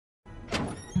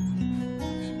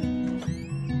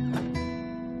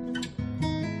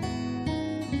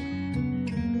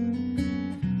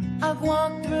I've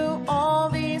walked through all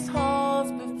these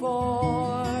halls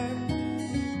before.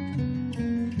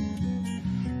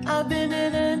 I've been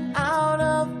in and out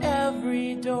of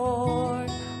every door.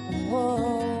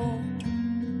 Whoa.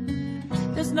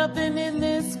 There's nothing in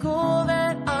this school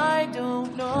that I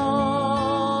don't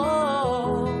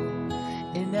know.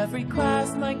 In every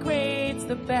class my grade's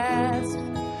the best,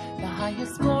 the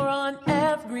highest score on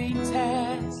every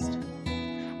test.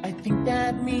 I think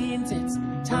that means it's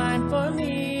time for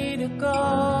me to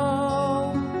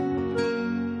go.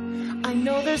 I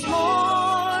know there's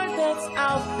more that's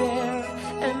out there,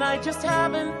 and I just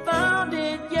haven't found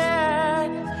it yet.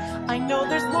 I know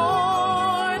there's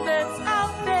more that's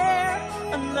out there,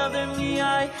 another me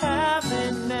I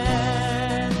haven't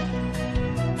met.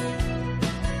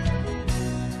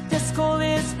 This school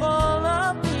is full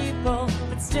of people,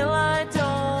 but still I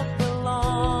don't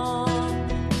belong.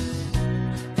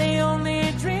 They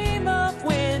only dream of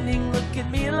winning, look at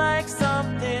me like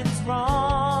something's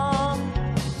wrong.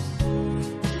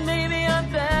 Maybe I'm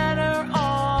better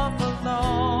off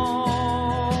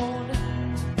alone.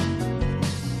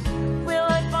 Will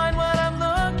I find what I'm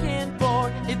looking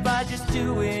for if I just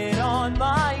do it on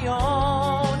my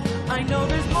own? I know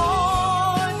there's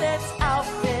more that's out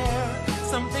there,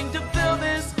 something to fill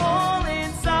this hole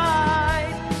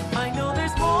inside. I know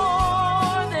there's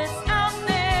more that's out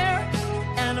there,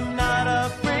 and I'm not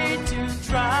afraid to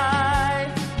try.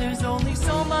 There's only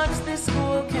so much this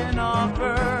school can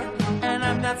offer, and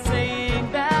I'm not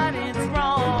saying that it's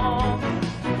wrong,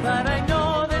 but I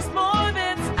know there's more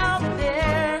that's out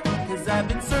there, 'cause I've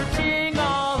been searching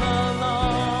all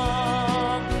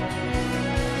along.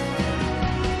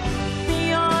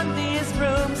 Beyond these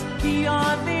rooms,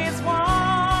 beyond these walls,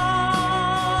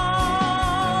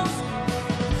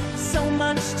 so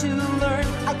much to learn,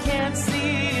 I can't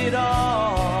see it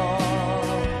all.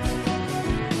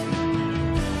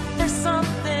 There's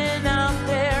something out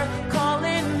there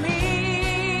calling me,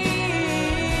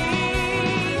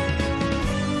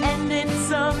 and it's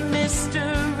a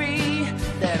mystery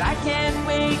that I can't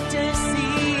wait to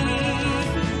see.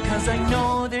 'Cause I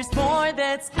know there's more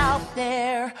that's out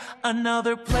there,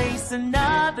 another place,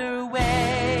 another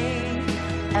way.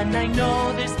 And I know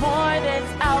there's more